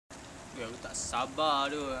Ya, aku tak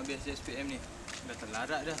sabar tu habis SPM ni. Dah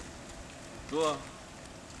terlarat dah. Tu lah.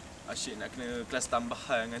 Asyik nak kena kelas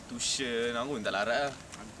tambahan dengan tuition. Aku pun tak larat lah.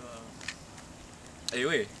 Agak.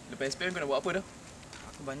 Weh, lepas SPM kau nak buat apa dah?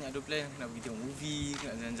 Aku banyak ada plan. Nak pergi tengok movie,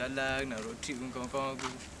 nak jalan-jalan, nak road trip dengan kawan-kawan aku.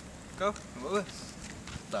 Kau nak buat apa?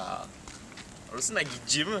 Tak. Aku rasa nak pergi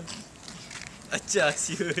gym lah. Acah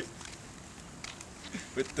siut.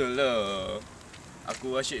 Betul lah.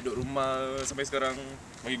 Aku asyik duduk rumah sampai sekarang.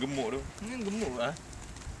 Bagi gemuk tu. Gemuk lah.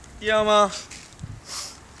 Ya mah.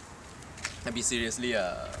 Tapi seriously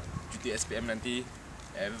lah. Cuti SPM nanti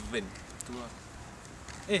heaven. Tu lah.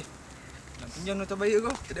 Nak pinjam nota bayar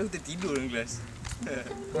kau? Tadi aku tertidur dalam kelas.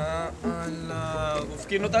 Alah, aku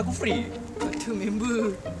fikir nota aku free. Ada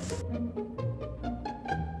member.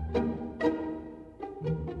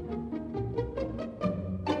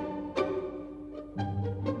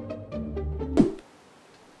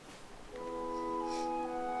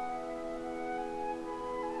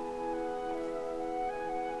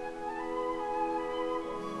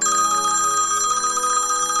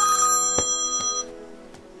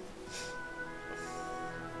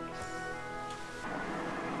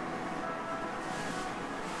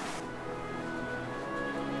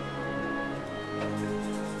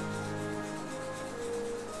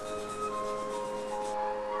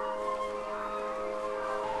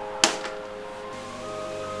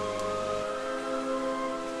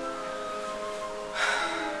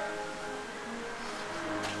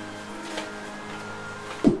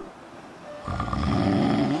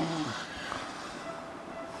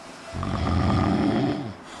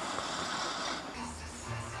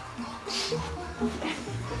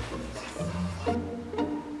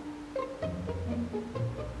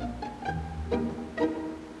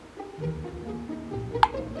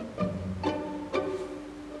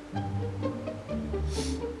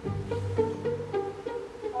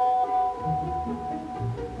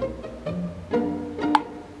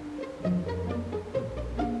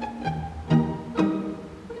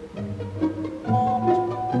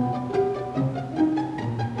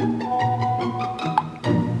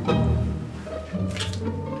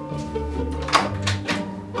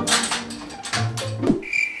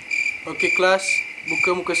 Okey kelas,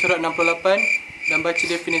 buka muka surat 68 dan baca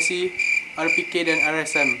definisi RPK dan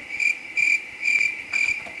RSM.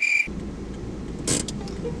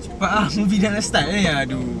 Cepat lah, movie dah nak start ni.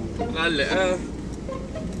 Aduh, lalat lah.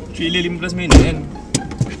 Trailer 15 minit kan.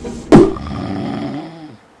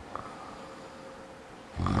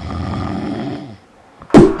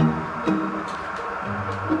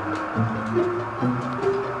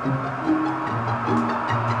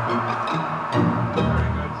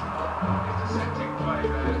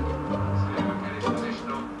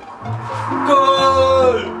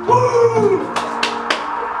 Gol! Woo!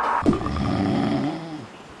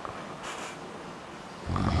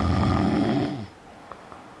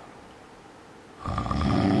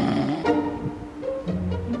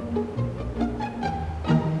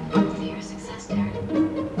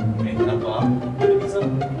 Kenapa? Ada pizza?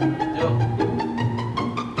 Jom.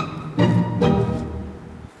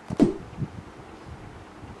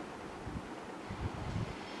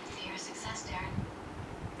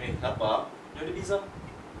 Kenapa? Dia ada pizza?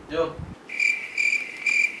 Jom.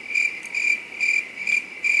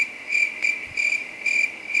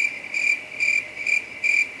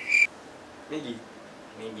 Maggi.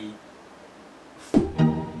 Maggi.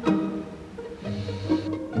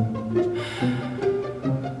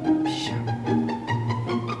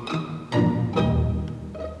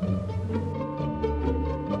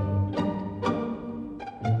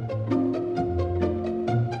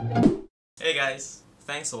 Hey guys,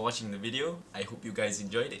 thanks for watching the video. I hope you guys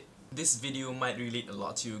enjoyed it. This video might relate a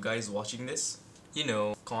lot to you guys watching this. You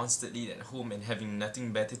know, constantly at home and having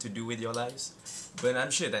nothing better to do with your lives. But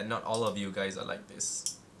I'm sure that not all of you guys are like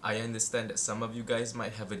this. I understand that some of you guys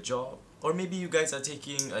might have a job, or maybe you guys are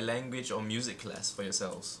taking a language or music class for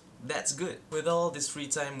yourselves. That's good. With all this free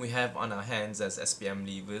time we have on our hands as SPM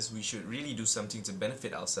leavers, we should really do something to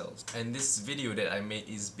benefit ourselves. And this video that I made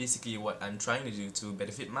is basically what I'm trying to do to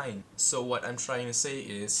benefit mine. So what I'm trying to say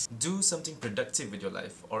is, do something productive with your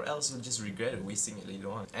life, or else you'll just regret it wasting it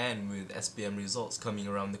later on. And with SPM results coming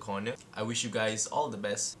around the corner, I wish you guys all the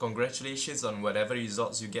best. Congratulations on whatever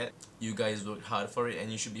results you get. You guys worked hard for it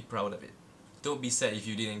and you should be proud of it. Don't be sad if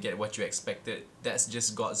you didn't get what you expected. That's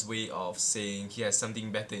just God's way of saying He has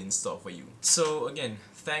something better in store for you. So again,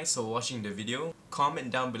 thanks for watching the video.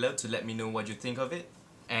 Comment down below to let me know what you think of it.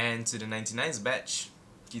 And to the 99s batch,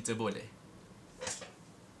 kita boleh.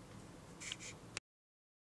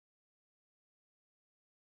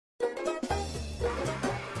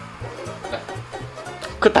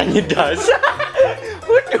 Kau tanya Das.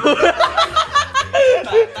 Bodoh.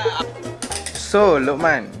 So,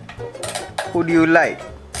 Luqman, who do you like?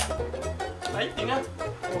 Lighting lah.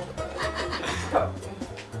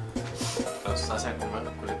 Kalau susah sangat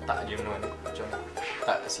aku letak je mana. Macam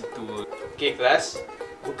tak kat situ. Okay, kelas.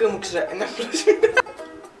 Buka muka surat 69.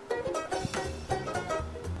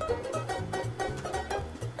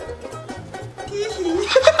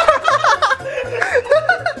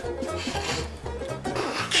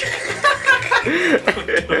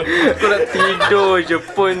 Aku nak tidur je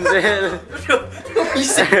pun, Zel.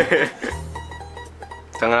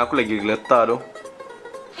 Tangan aku lagi geletar tu.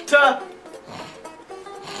 Tak.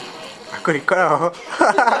 Aku rekod tau.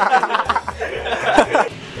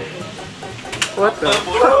 What the?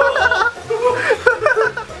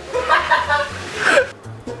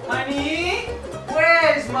 Honey,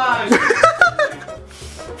 where's my...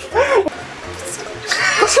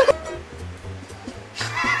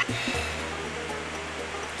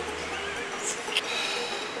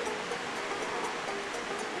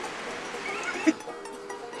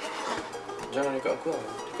 Jangan ikut aku lah.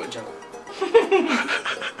 Ikut jam.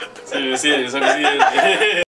 Serius, aku serius.